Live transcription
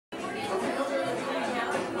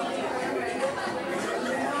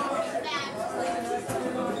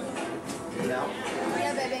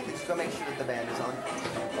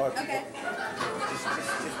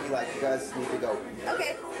just need to go.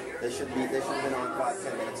 Okay. They should have been on about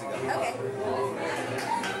 10 minutes ago. Okay.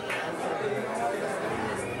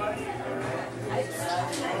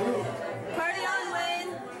 Party on,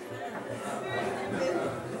 Wayne.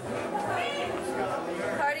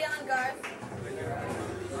 Party on, Garth.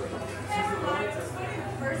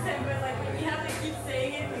 First time, but like when you have to keep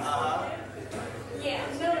saying it. Yeah,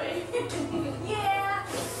 no way. Yeah.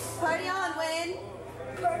 Party on, Wayne.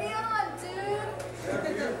 Party on, dude.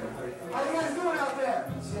 How you guys doing out there?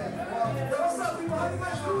 Yo, what's up, people? How you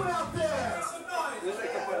guys doing out there?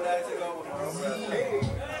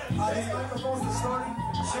 These microphones are starting.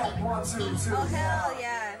 Check 1, 2, 2. Oh, hell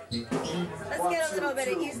yeah. Let's get a little bit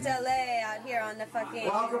of East LA out here on the fucking...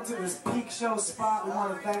 Welcome to this peak show spot. We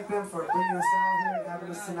want to thank them for bringing us out here and having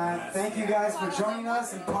us tonight. Thank you guys for joining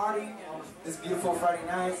us and partying on this beautiful Friday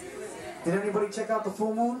night. Did anybody check out the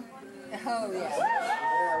full moon? Oh, yeah.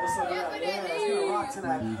 Yeah, what's up? Yeah, it's gonna rock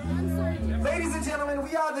tonight. Ladies and gentlemen,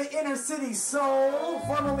 we are the Inner City Soul,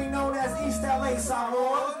 formerly known as East LA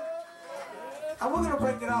Sabor. And we're gonna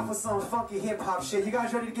break it off with some funky hip hop shit. You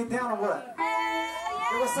guys ready to get down or what?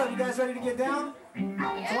 Hey, what's up? You guys ready to get down? So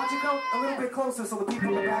why don't you come a little bit closer so the people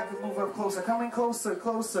in the back can move up closer. Come in closer,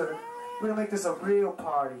 closer. We're gonna make this a real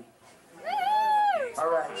party.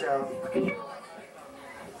 Alright, Joe.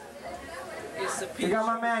 We got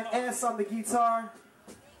my man S on the guitar.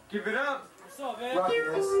 Give it up. What's up, man? Rocking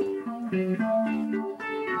this.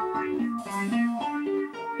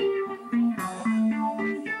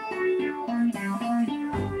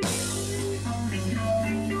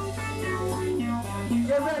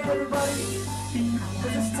 Get ready, everybody,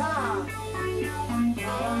 because it's time.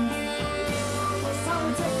 It's time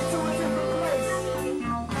to take you to a different place.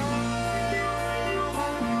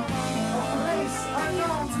 A place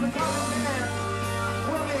unknown to the common man,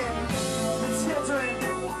 women, and children.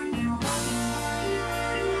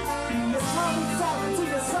 It's time we talking to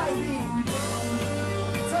your psyche,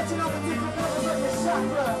 touching on the different levels of your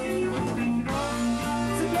chakra.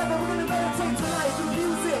 Together we're gonna meditate tonight through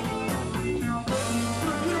music.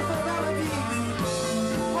 Beautiful melodies,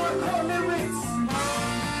 hardcore lyrics,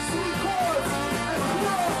 sweet chords, and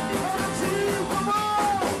pure energy. Come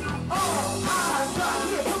on! All eyes got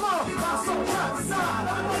here. Come on, my soul shot inside.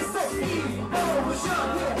 I'm gonna say emotion.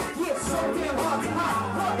 Yeah, so damn hard to hide.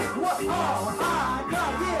 What? All I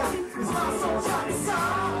got here is my soul shot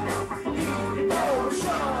inside.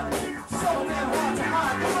 Emotion, so damn hard to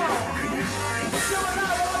hide. Come on. Showing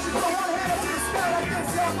out, I want you to put one hand up to the sky like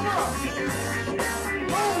this, y'all. Come on.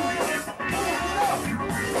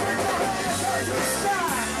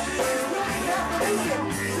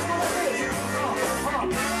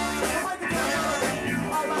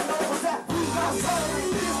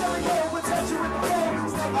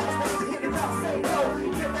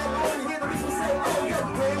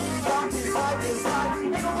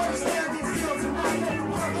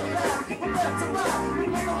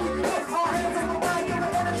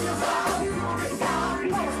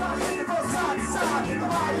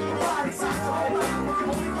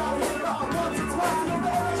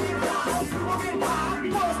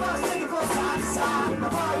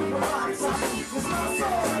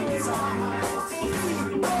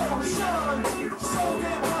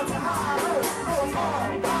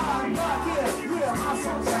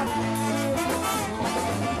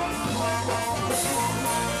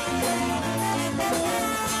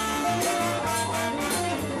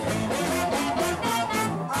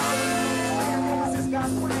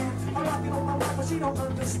 She don't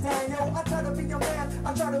understand, yo. I try to be your man,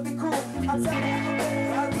 I try to be cool. I tell her you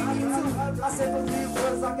man, I need you too. I said the 3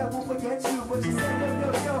 words like I won't forget you, but she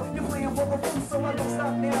said, yo, you're playing for the fool, so I don't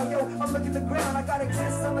stop now, yo. I'm looking the ground, I got a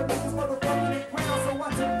kiss on the beat, this motherfucking ground, so I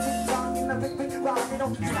took the time and I big rock, you know,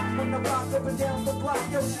 stop from the rock up and down the block,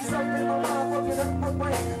 yo. She's up in my mind, fucking up my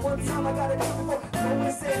brain. One time I got a different before,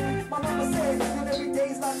 my mama said, and every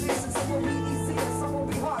day's like this, and some will be easy and some will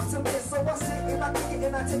be hard to miss. So I sit and I kick it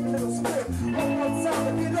and I take a little split. One time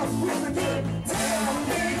to get up, real again. Tell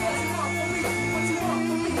me what you want from me, what you want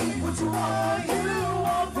from me, what you want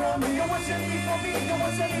from me, and what you need from me, and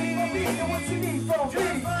what you need from me, and what you need from me.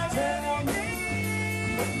 Tell me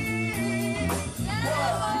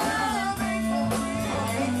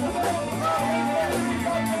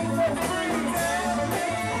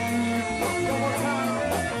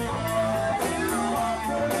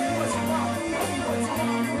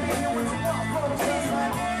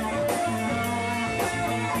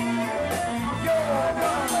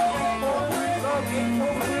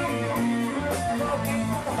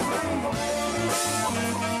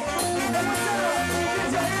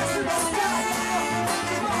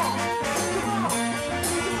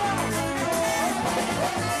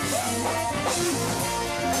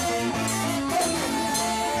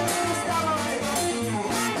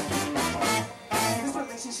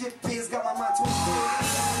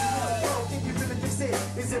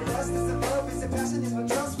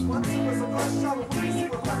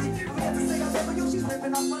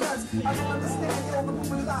tripping off my nuts. I don't understand, yo, the moment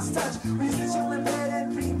we lost touch. We used to chill in bed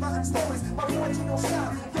and read my stories. My boy, you don't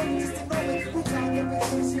stop, getting just to know me. We can't get me,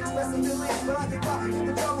 she expressing feelings, but I get caught in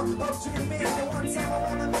the drama of dreaming. And one time I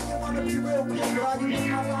wanna make you wanna be real quick. Are you in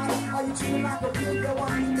my line? Are you treating like a pig? Yo,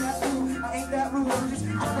 I ain't that rude, I ain't that rude. I'm just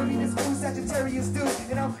trying to be this cool Sagittarius dude.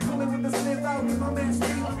 And I'm coolin' with the slip out with my man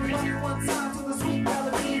Steve. We run it one time to the sweet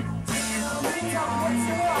melody. Tell me what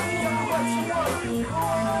you want, tell me what you want.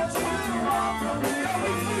 What you want from me? Yo, we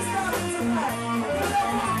freestyling tonight.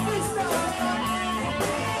 We freestyling.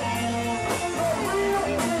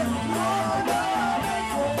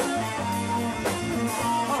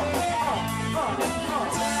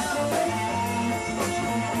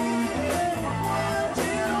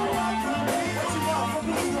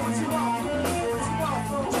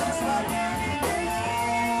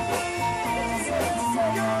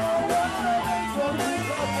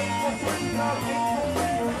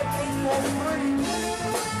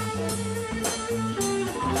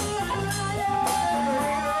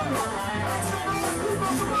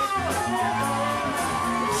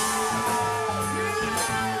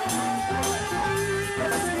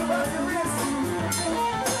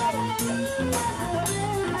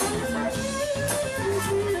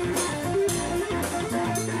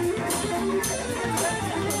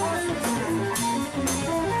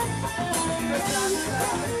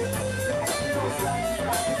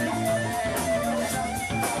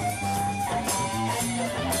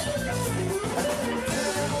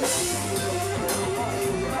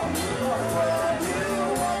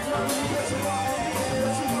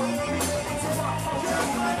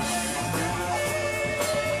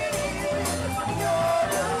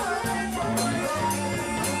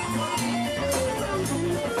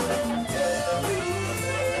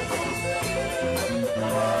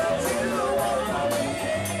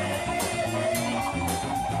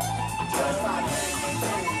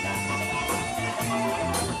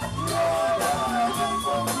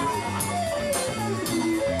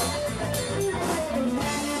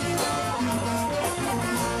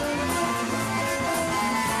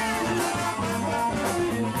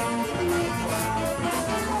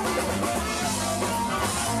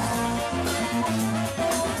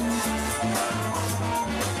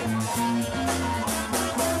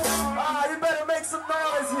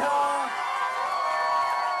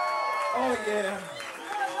 Oh yeah.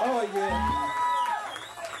 Oh yeah.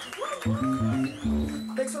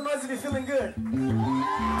 Make some noise if you're feeling good.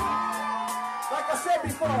 Like I said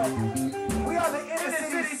before, we are the inner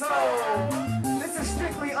city soul. This is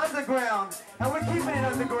strictly underground, and we're keeping it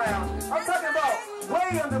underground. I'm talking about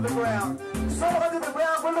way under the ground. So under the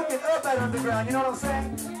ground, we're looking up at underground, you know what I'm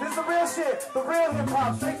saying? This is the real shit, the real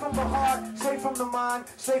hip-hop, straight from the heart, straight from the mind,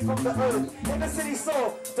 straight from the earth. Inner city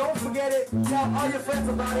soul, don't forget it, tell all your friends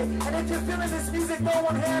about it. And if you're feeling this music, throw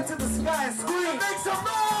one hand to the sky and scream, make some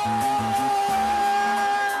noise!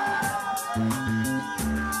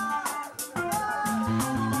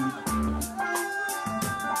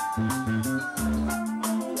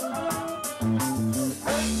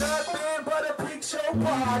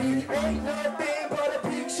 Party, ain't nothing but a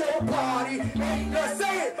peak show party. Ain't no,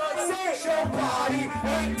 say it, show party.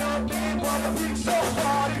 Ain't nothing but a peak show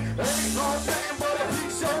party. Ain't nothing but a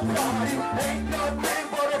peak show party. Ain't nothing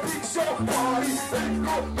but a peak show party. Ain't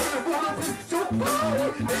nothing but a peak show party.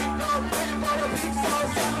 Ain't nothing but a peak show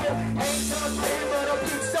party. Ain't nothing but a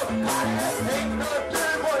peak show party. Ain't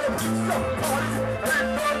nothing but a peak show party.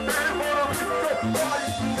 Ain't nothing but a peak show party.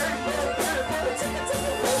 Ain't nothing but a ticket to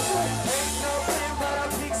the party. Ain't nothing but a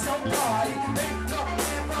big show party. Ain't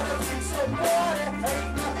nothing but a big show party.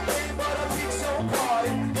 Ain't nothing but a big show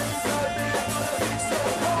party. Ain't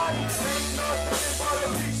nothing but a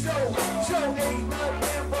big show. Ain't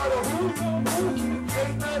nothing but a hoop.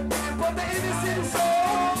 Ain't nothing but the inner city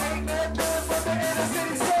soul. Ain't nothing but the inner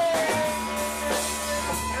city soul.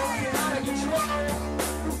 And we out of control.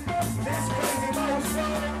 This crazy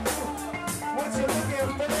motion. What you looking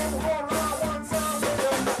for? Hold on one time.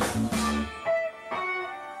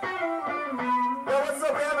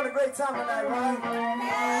 We're having a great time tonight, right?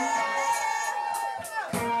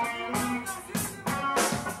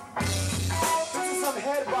 This is some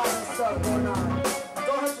head bobbing stuff going on.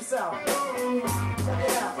 Don't hurt yourself. Check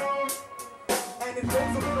it out. And it goes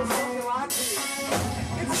a little something like this.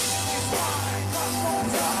 It's fine, come on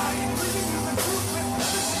time. Bringing you the truth with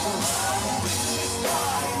every single time. It's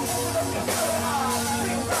fine, open up your good eyes.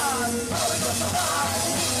 Big time, open up your eyes.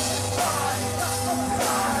 Fine, come on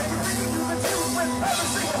time. Bringing you the truth with every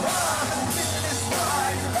single time. It's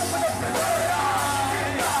fine, open up your good eyes.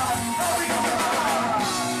 Big time, open up your eyes.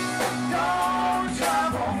 Don't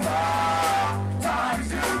travel far. Time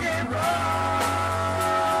to get right.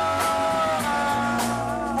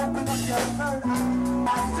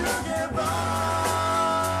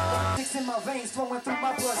 is flowing through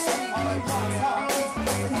my bloodstream.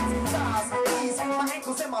 My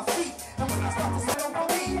ankles and my feet. And when I start to slow for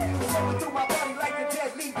me, it's flowing through my body like a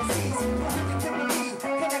deadly disease.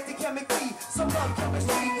 Connected chemically. Some love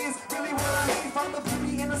chemistry is really what I need. From the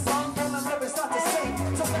beauty in the song, from the lyrics not to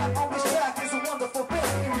sing. So that on this track is a wonderful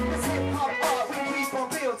feeling. This hip hop art, we keep on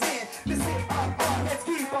building. This hip hop art, let's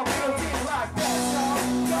keep on building like that.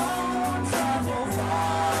 Don't travel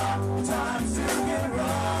far, time to get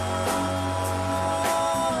right.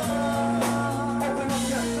 Open up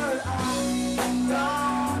your third eye.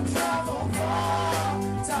 Don't travel far,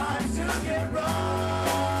 time to get right.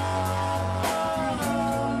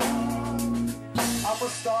 I'm a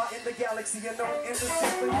star in the galaxy and known in the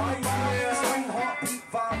symphony. Screen heartbeat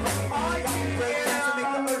vibrating. To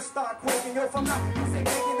make the earth start quaking. Yo, if I'm not music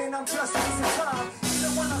making, then I'm just wasting time.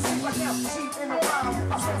 Even when I sleep, I can't cheat in the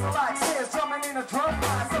rhyme. I sound like stairs drumming in a drum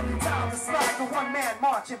line. Sometimes it's like a one-man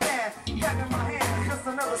marching band. Back in my hand, just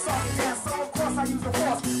another song to dance. So of course I use the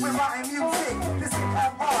force with rhyme music. This hip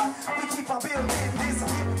hop art, we keep on building. This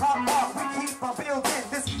hip hop art, we keep on building.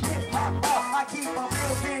 This hip hop art, I keep on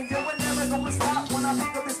building. Yo, we're never gonna stop when I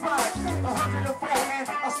pick up this mic. 104 and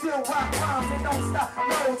I still rock rhymes. They don't stop,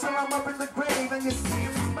 no, till I'm up in the grave. And you see me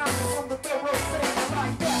smiling from the third row saying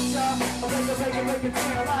like that, y'all. Break it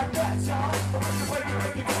down like that, y'all. Break it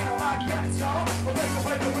down like that, y'all. Break it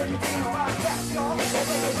down like that, y'all. Break it down like that, y'all. Break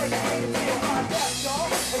it down like that, y'all.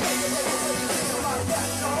 Break it down like that,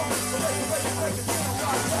 y'all. Break it down like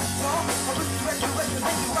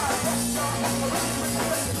that, y'all.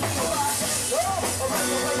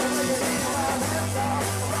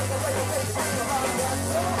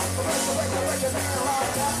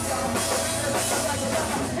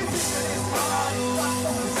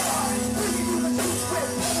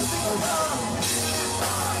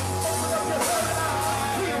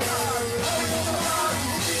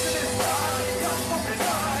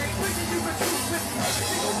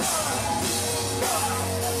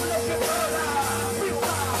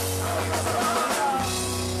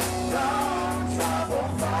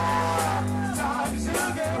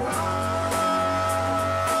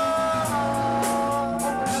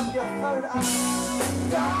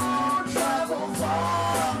 Don't travel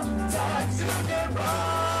far, time to get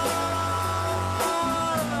right.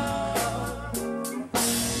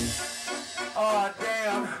 Oh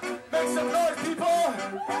damn! Make some noise, people!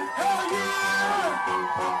 Hell yeah!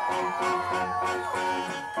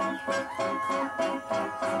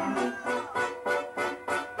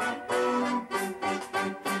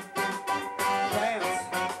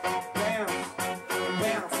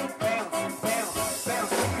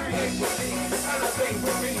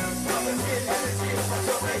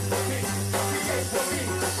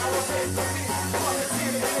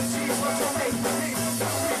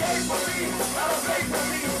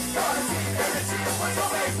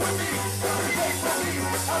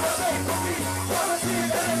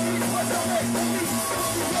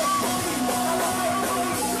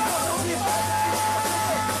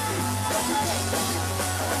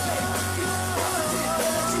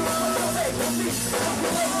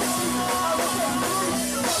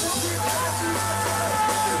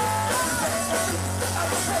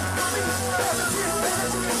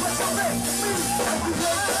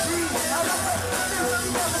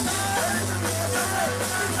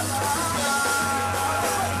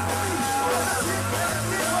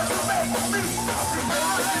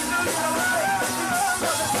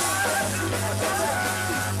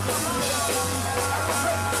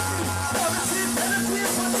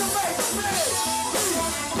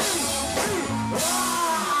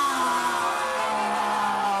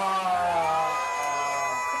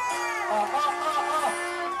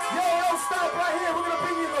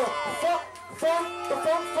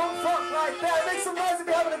 Funk like that. Make some noise if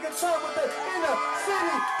you're having a good time with the inner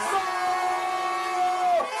city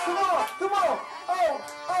soul. Come on, come on. Oh,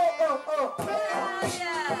 oh, oh, oh.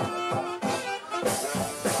 Yeah.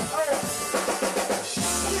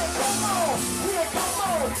 Here, come on. Here, come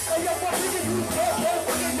on. Hey, yo, what nigga you can't go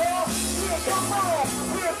for it, y'all? Here, come on.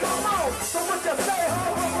 Here, come on. So what you say,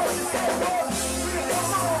 huh? What you say, boy? Here,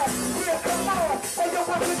 come on. Here, come on. Hey, yo,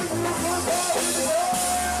 what nigga you can't go for it, y'all?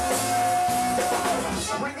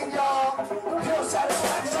 Bringing y'all pure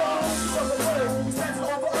satisfaction from the word stands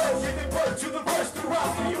over earth, giving birth to the verse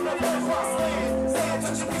throughout the universe. While saying,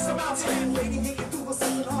 touch a piece of mountain, lady, you can do a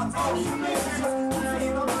second heart. All humanity just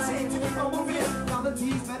moving on the team to keep on moving.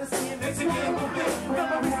 Melodies, medicine, makes it get moving.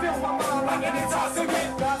 Memories fill my mind like an intoxicant.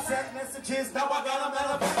 God sent messages, now I got them out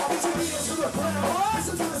of it. Put your ears to the ground,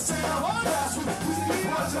 listen to the sound. That's what we need,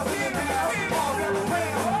 watch your fear now. All got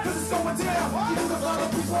around, cause it's going going down. You know the follow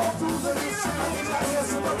people through the new sound. Get your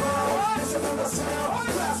hands on the ground. Listen to the sound.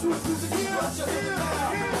 Grassroots music, you got your head down.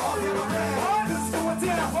 All get around. This is going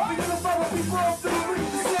down. You know the follow people through the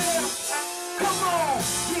new sound. Come on,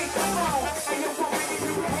 yeah, come on. And you're walking in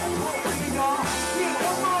your head, walking y'all. Yeah,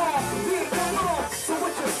 come on, yeah, come on. So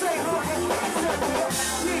what you say, huh?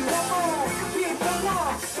 Yeah, come on, yeah, come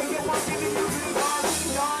on. And you're walking in your head,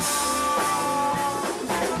 walking y'all.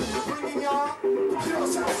 Bringing y'all. Kill,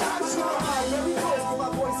 shout, shout, shout. Very close, but my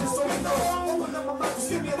voice is so low. Open up my mouth to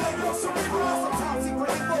stimulate your cerebral. Sometimes it's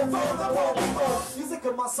grateful for the poor people. Music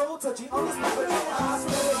of my soul touching on this paper. Eyes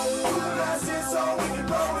red. Put the glass in so we can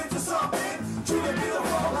grow into something. Treat it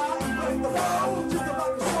beautiful, how we break the wall. Just the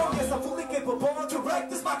microphone, yes, I'm fully capable to wreck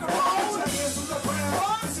this microphone. Put your hands to the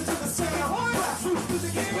ground, listen to the sound. Grassroots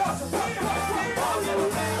music is watching. All get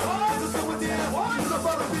around, just go with them. You the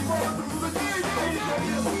brother people through the game. Put your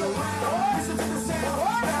hands to the ground, listen to the sound.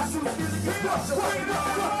 Grassroots music is watching.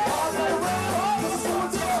 All get around, just go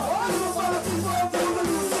with them. You the brother people through the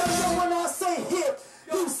new sound. So when I say hip,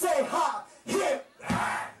 you say hop. Hip,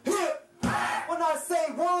 hip. When I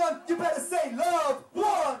say one, you better say love. One,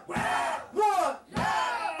 one. Come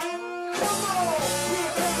on,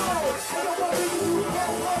 yeah, come on. I don't want to do that.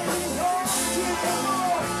 Yeah, come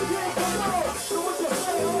on, yeah, come on. So what you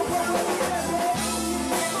say, oh, what you say,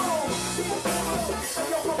 come on, yeah, come on. I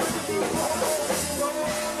don't want to do that.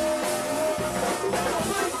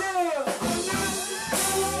 Right there.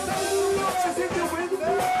 Make some noise if you're with me.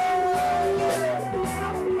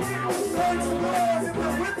 Make some noise if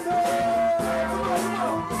you're with me.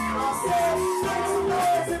 I said, make some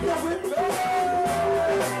noise if you're with me.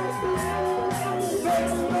 Make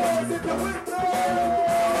some noise if you're with me.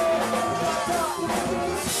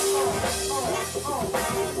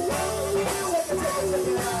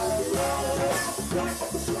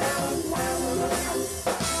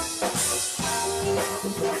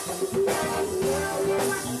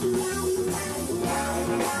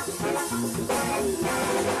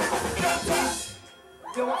 Check it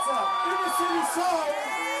Yo, what's up? Inner City Soul.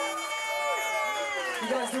 You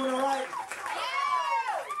guys doing all right?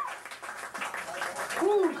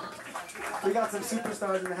 Woo. We got some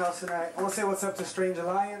superstars in the house tonight. I want to say what's up to Strange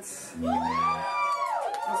Alliance. I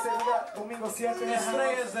want to say we got Domingo 7 in the house.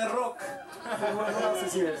 Estrellas de rock. Who else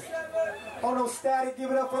is here? Oh no, Static.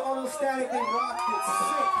 Give it up for Oh no, Static. They rocked it.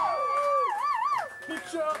 Sick.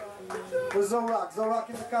 Where's Zorak? Zorak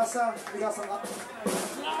in the casa. We got some.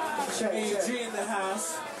 Check. AG in the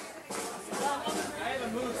house.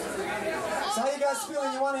 So how you guys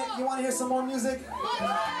feeling? You want to hear some more music? You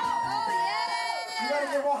gotta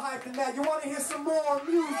get more hype than that. You want to hear some more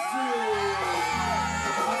music?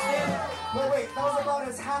 Wait, that was about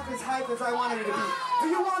as half as hype as I wanted it to be. Do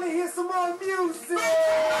you want to hear some more music?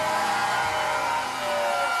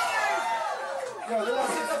 Yo, de la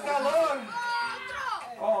cita calor.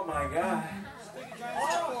 Oh my God.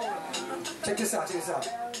 Check this out, check this out.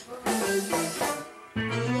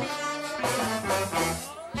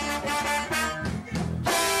 We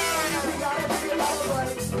gotta be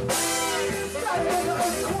alright. We gotta make an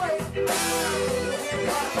earthquake.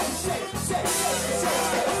 Shake, shake, shake, shake,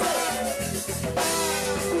 shake.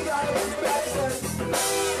 We gotta be better.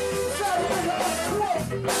 Gotta make an earthquake.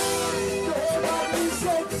 Everybody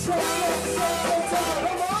shake, shake, shake, shake, shake.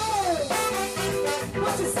 Come on.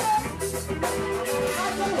 What you say? I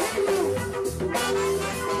can hear you.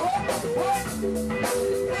 What?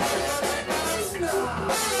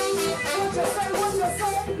 What you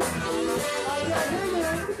say? I can't hear you.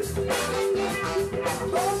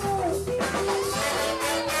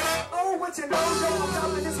 Oh, what you know, yo,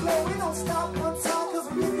 I'm in this low. We don't stop one time, cause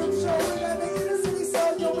we can show it. That the inner city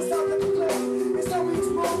soul, yo, it's not gonna play. It's so each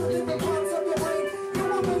moment in the parts of your brain. You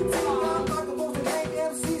want me to tell I'm not supposed to hang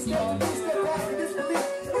MCs, step to be, step back in disbelief.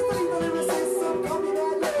 It's not even a resist, some call me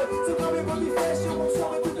that love. So come here, be fresh, you won't show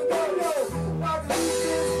it to the girl, yo. I believe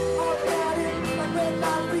this, all about it, like red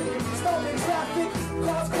light beat, stolen traffic,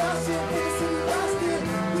 cars crashing, inner city blasting.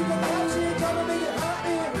 We can catch it, gonna make it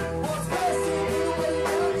happen. What's passing, either way you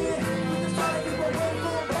want it. We just try to keep away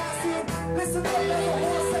from passing. Listen up, that's a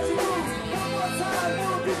horse that you lose. One more time,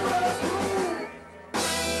 more people that's cool.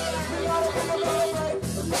 We gotta make a love right.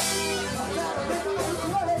 I gotta make a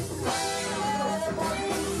love right. Everybody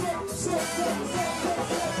shake, shake, shake, shake, shake,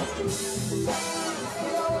 shake. We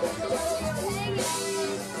gotta make a love right.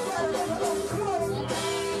 We gotta make a love right.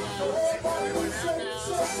 Everybody shake,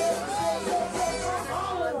 shake, shake, shake, shake, shake.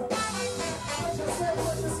 Oh, what you say,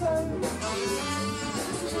 what you say?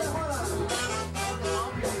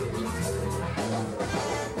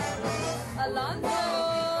 Alonso!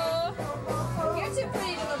 You're too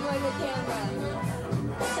pretty to avoid the camera.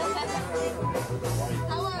 How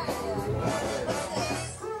are you?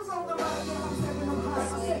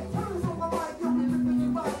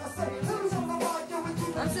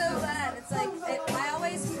 I'm so glad. It's like, I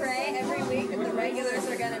always pray every week that the regulars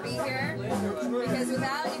are going to be here. Because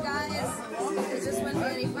without you guys, it just wouldn't be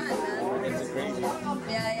any fun, man.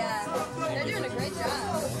 Yeah. They're doing a great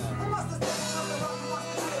job.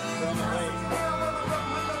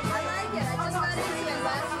 I like it. I just got into it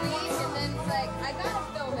last week, and then it's like, I gotta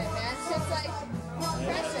film it, man. It's like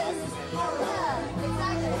precious. Yeah,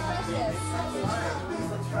 exactly. Precious.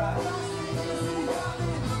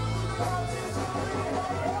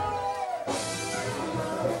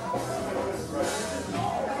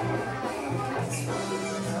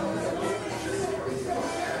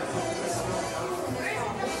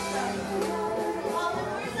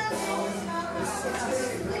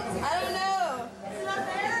 I don't know.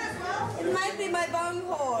 It might be my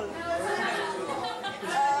bunghole. Oh,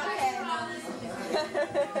 okay.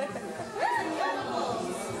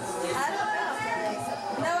 I don't know.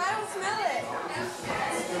 No, I don't smell it.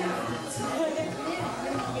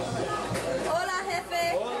 Hola, jefe.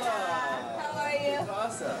 Hola. How are you?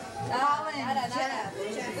 Pasa. Nada.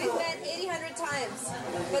 We've met 800 times,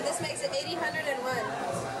 but this makes it 801.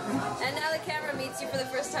 And now the camera meets you for the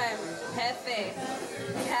first time. Jefe.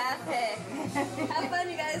 Have fun,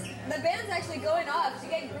 you guys. The band's actually going off to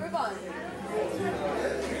get groove on.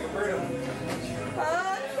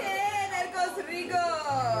 Okay, there goes Rigo.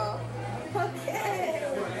 Okay.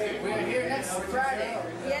 We're here next Friday.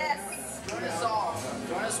 Yes. Join us all.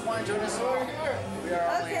 Join us one, join us all.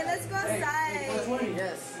 Okay, let's go outside.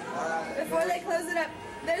 Yes. Before they close it up,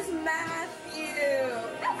 there's Matthew.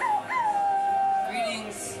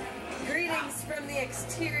 Greetings. Greetings from the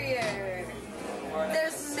exterior.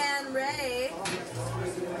 There's Man Ray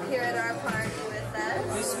here at our party with us.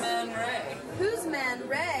 Who's Man Ray? Who's Man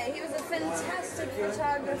Ray? He was a fantastic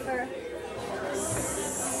photographer.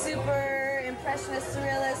 Super impressionist,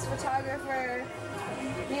 surrealist photographer.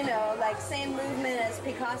 You know, like same movement as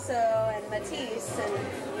Picasso and Matisse and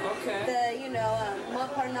the,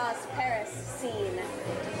 Montparnasse, Paris scene.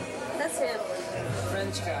 That's him.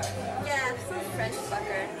 French guy. Yeah, some French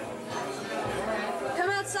fucker. Come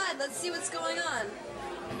outside, let's see what's going on.